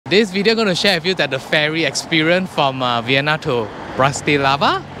This video I'm going to share with you that the ferry experience from Vienna to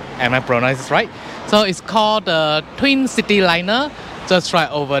Bratislava. Am I pronouncing this right? So it's called the Twin City Liner, just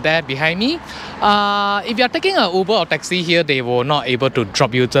right over there behind me. If you're taking an Uber or taxi here, they will not able to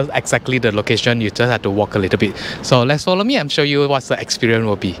drop you just exactly the location. You just have to walk a little bit. So let's follow me. I'm show you what the experience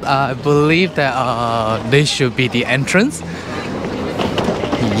will be. I believe that this should be the entrance.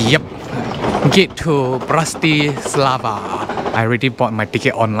 Yep. Gate to Bratislava. I already bought my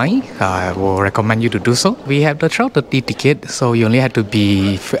ticket online. I will recommend you to do so. We have the 12:30 ticket, so you only have to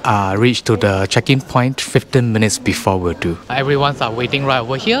be reach to the check-in point 15 minutes before we'll do. Everyone's are waiting right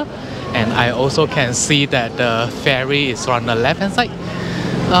over here, and I also can see that the ferry is on the left-hand side.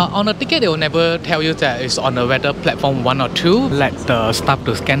 On the ticket, they will never tell you that it's on the whether platform 1 or 2. Let the staff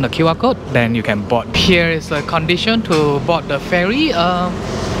to scan the QR code, then you can board. Here is a condition to board the ferry.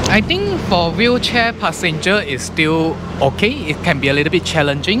 I think for wheelchair passenger is still okay. It can be a little bit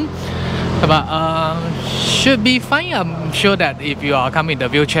challenging, but should be fine. I'm sure that if you are coming in the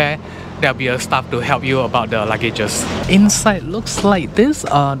wheelchair, there'll be a staff to help you about the luggages. Inside looks like this.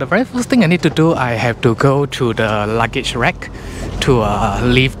 The very first thing I need to do, I have to go to the luggage rack to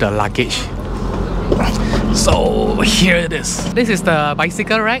leave the luggage. So here it is. This is the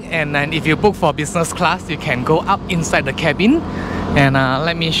bicycle rack, and then if you book for business class, you can go up inside the cabin. And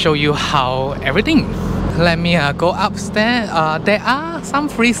let me show you how everything. Let me go upstairs. There are some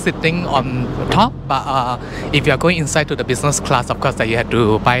free sitting on top, but if you are going inside to the business class, of course that you have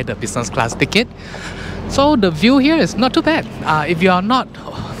to buy the business class ticket. So the view here is not too bad. If you are not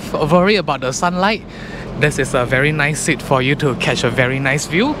worried about the sunlight, this is a very nice seat for you to catch a very nice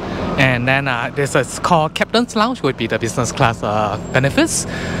view. And then this is called Captain's Lounge, would be the business class benefits.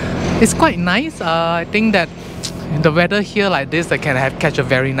 It's quite nice. I think that the weather here like this, I can catch a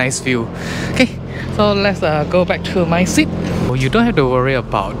very nice view. Okay, so let's go back to my seat. You don't have to worry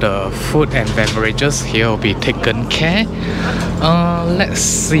about the food and beverages. Here will be taken care. Let's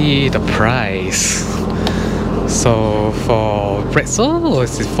see the price. So for pretzel,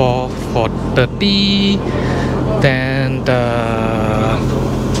 it's for 30. Then the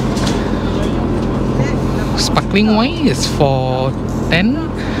sparkling wine is for 10.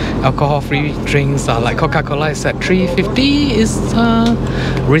 Alcohol-free drinks like Coca-Cola is at 350. Is a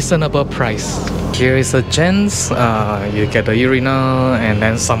reasonable price. Here is a gents. You get the urinal, and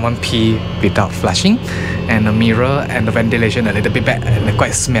then someone pee without flushing, and a mirror, and the ventilation a little bit bad and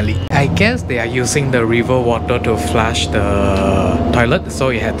quite smelly. I guess they are using the river water to flush the toilet, so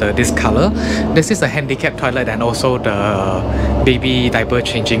it had this color. This is a handicap toilet and also the baby diaper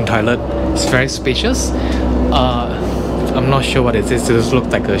changing toilet. It's very spacious. I'm not sure what it is. It just looks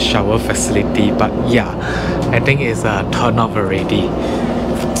like a shower facility, but yeah, I think it's a turn off already.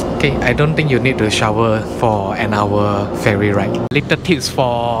 Okay, I don't think you need to shower for an hour ferry ride. Little tips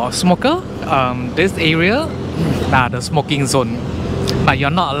for smoker. This area, the smoking zone, but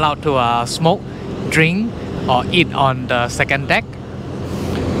you're not allowed to smoke, drink, or eat on the second deck.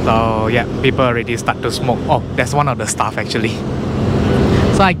 So yeah, people already start to smoke. Oh, that's one of the staff actually.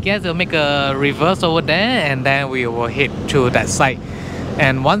 So I guess we'll make a reverse over there, and then we will head to that side.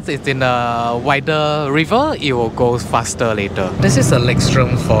 And once it's in a wider river, it will go faster later. This is a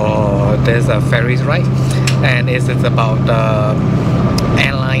legroom for this ferry ride, and it's about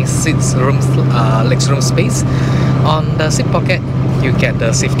airline seats legroom space. On the seat pocket, you get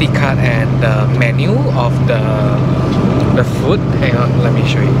the safety card and the menu of the food. Hang on, let me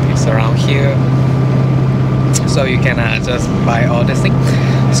show you. It's around here. So you can just buy all this thing.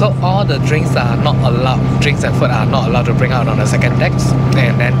 So all the drinks are not allowed, drinks and food are not allowed to bring out on the second decks,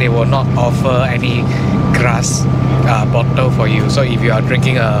 and then they will not offer any glass bottle for you. So if you are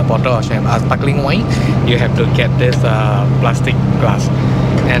drinking a bottle of sparkling wine, you have to get this plastic glass.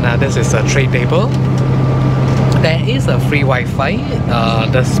 And this is a tray table. There is a free Wi-Fi.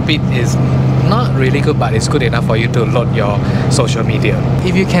 The speed is not really good, but it's good enough for you to load your social media.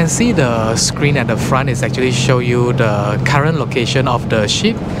 If you can see the screen at the front, is actually show you the current location of the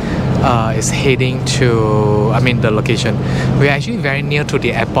ship. Is heading to, the location. We are actually very near to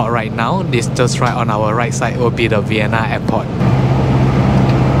the airport right now. This just right on our right side will be the Vienna airport.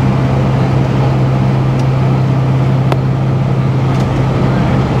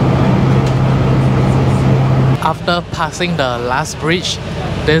 After passing the last bridge,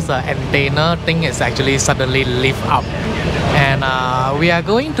 this antenna thing is actually suddenly lift up, and we are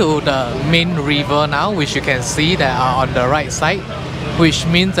going to the main river now, which you can see that are on the right side, which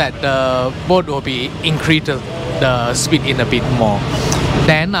means that the boat will be increased the speed in a bit more.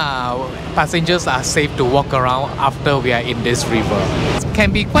 Then passengers are safe to walk around after we are in this river. It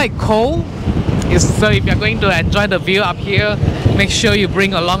can be quite cold So if you're going to enjoy the view up here, make sure you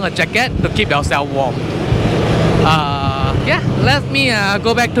bring along a jacket to keep yourself warm. Yeah, let me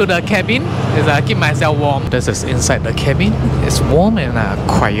go back to the cabin. Keep myself warm. This is inside the cabin. It's warm and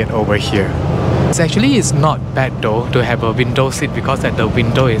quiet over here. It's not bad though to have a window seat, because at the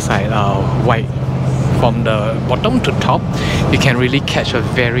window is like wide from the bottom to top. You can really catch a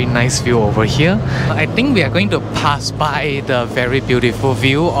very nice view over here. I think we are going to pass by the very beautiful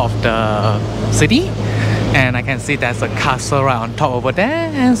view of the city, and I can see there's a castle right on top over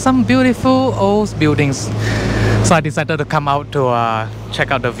there and some beautiful old buildings. So I decided to come out to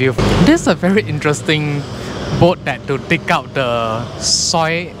check out the view. This is a very interesting boat that to dig out the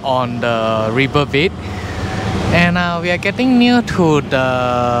soil on the river bed. And we are getting near to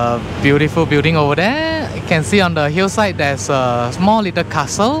the beautiful building over there. You can see on the hillside there's a small little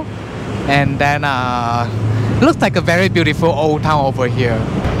castle, and then it looks like a very beautiful old town over here.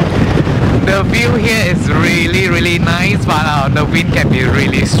 The view here is really nice, but the wind can be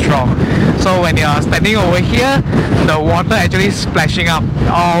really strong. So when you're standing over here, the water actually splashing up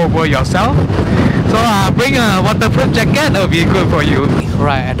all over yourself. So bring a waterproof jacket, it'll be good for you.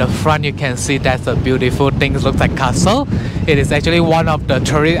 Right at the front you can see that's a beautiful thing. It looks like castle. It is actually one of the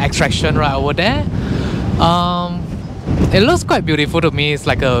tourist attraction right over there. It looks quite beautiful to me. It's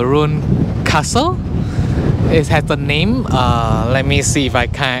like a ruined castle. It has a name. Let me see if I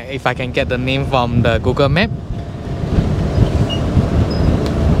can get the name from the Google map.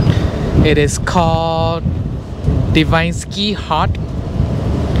 It is called Divinsky Heart.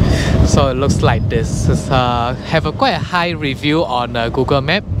 So it looks like this. It's have a quite a high review on Google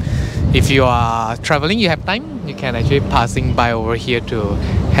map. If you are traveling, you have time, you can actually passing by over here to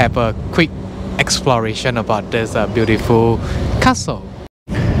have a quick exploration about this beautiful castle.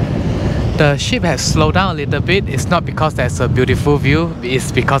 The ship has slowed down a little bit. It's not because there's a beautiful view,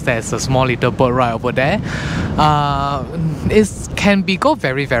 it's because there's a small little boat right over there. It can go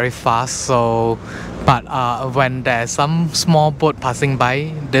very fast, so but when there's some small boat passing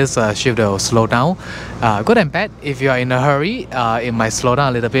by, this ship will slow down. Good and bad. If you are in a hurry, it might slow down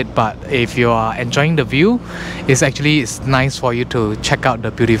a little bit, but if you are enjoying the view, it's nice for you to check out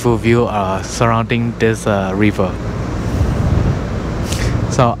the beautiful view surrounding this river.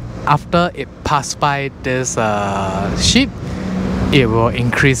 So after it passed by this ship, it will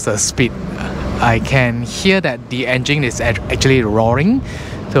increase the speed. I can hear that the engine is actually roaring,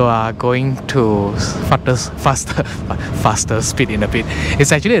 so going to faster speed in a bit.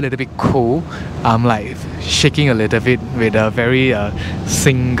 It's actually a little bit cool. I'm like shaking a little bit with a very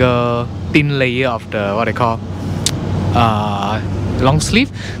single thin layer of the what they call long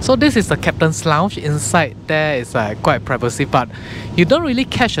sleeve. So this is the captain's lounge. Inside there is quite privacy, but you don't really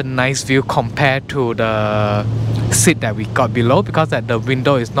catch a nice view compared to the seat that we got below, because that the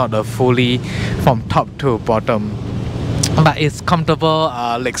window is not fully from top to bottom, but it's comfortable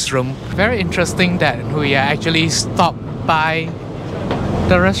legs room. Very interesting that we actually stopped by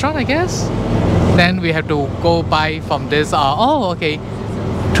the restaurant, I guess. Then we have to go by from this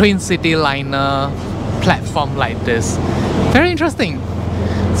Twin City Liner platform like this. Very interesting.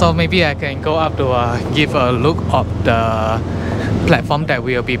 So maybe I can go up to give a look of the platform that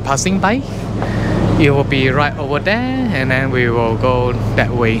we will be passing by. It will be right over there, and then we will go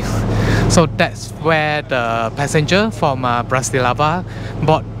that way. So that's where the passenger from Bratislava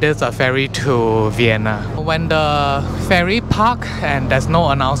bought this ferry to Vienna. When the ferry park and there's no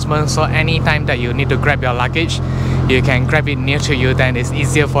announcement, so anytime that you need to grab your luggage, you can grab it near to you, then it's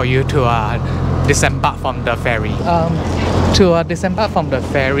easier for you to disembark from the ferry. To disembark from the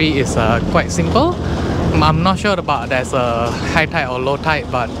ferry is quite simple. I'm not sure about there's a high tide or low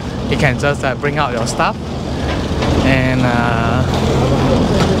tide, but you can just bring out your stuff, and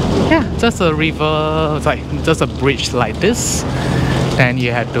yeah, just a river, it's like just a bridge like this. Then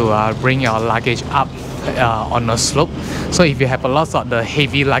you have to bring your luggage up on a slope. So if you have a lot of the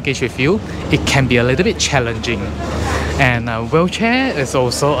heavy luggage with you, it can be a little bit challenging. And wheelchair is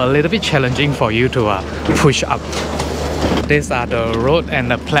also a little bit challenging for you to push up. These are the road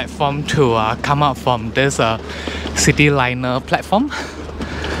and the platform to come out from this city liner platform.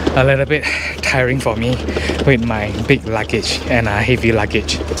 A little bit tiring for me with my big luggage and heavy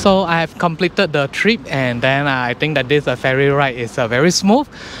luggage. So I have completed the trip, and then I think that this ferry ride is very smooth,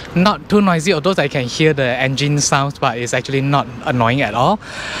 not too noisy, although I can hear the engine sounds, but it's actually not annoying at all.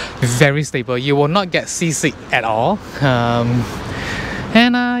 Very stable. You will not get seasick at all.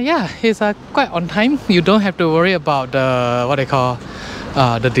 Yeah, it's quite on time. You don't have to worry about the what they call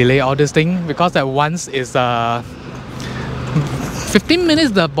the delay, all this thing, because that once is 15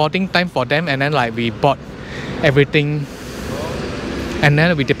 minutes the boarding time for them, and then like we bought everything and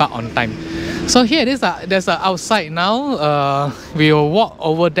then we depart on time. So here it is, there's an outside now. We will walk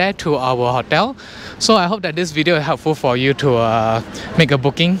over there to our hotel. So I hope that this video is helpful for you to make a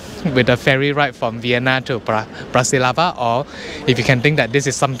booking with a ferry ride from Vienna to Bratislava, or if you can think that this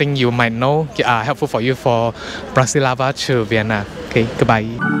is something you might know helpful for you for Bratislava to Vienna. Okay,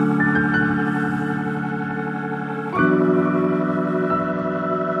 goodbye.